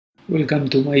Welcome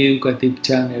to my educative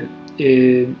channel.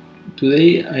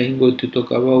 Today I am going to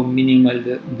talk about minimal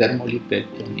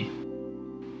dermolipectomy.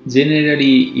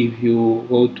 Generally, if you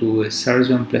go to a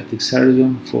surgeon, plastic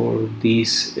surgeon, for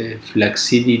this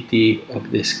flaccidity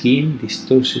of the skin,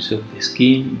 distortions of the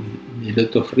skin with a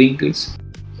lot of wrinkles,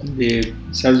 the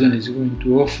surgeon is going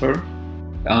to offer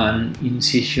an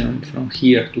incision from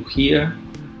here to here,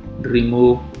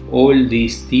 remove all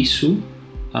this tissue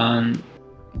and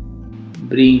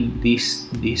bring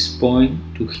this point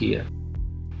to here.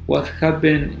 What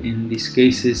happened in these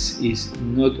cases is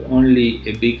not only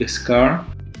a big scar,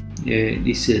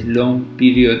 this is a long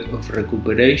period of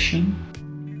recuperation,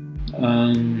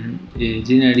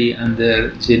 generally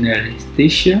under general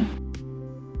anesthesia,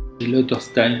 a lot of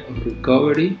time of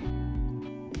recovery,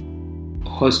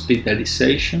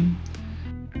 hospitalization.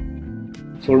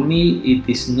 For me, it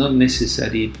is not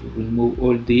necessary to remove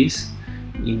all this.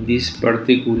 In this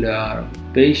particular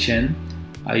patient,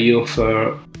 I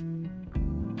offer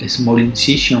a small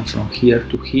incision from here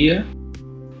to here,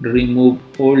 remove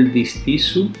all this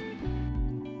tissue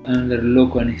under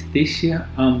local anesthesia,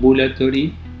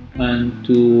 ambulatory, and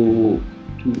to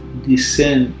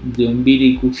descend the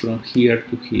umbilical from here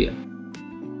to here.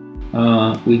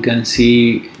 We can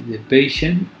see the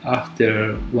patient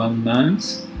after 1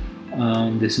 month,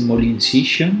 the small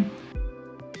incision.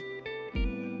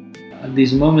 At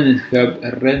this moment, I have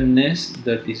a redness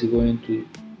that is going to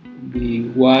be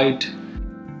white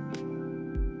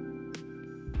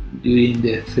during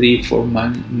the 3-4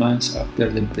 months after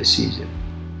the procedure.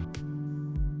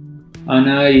 And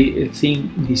I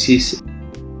think this is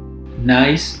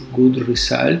nice, good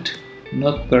result,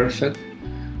 not perfect,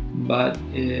 but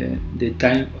the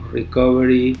time of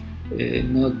recovery,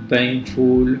 not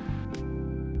painful.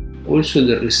 Also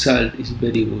the result is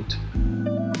very good.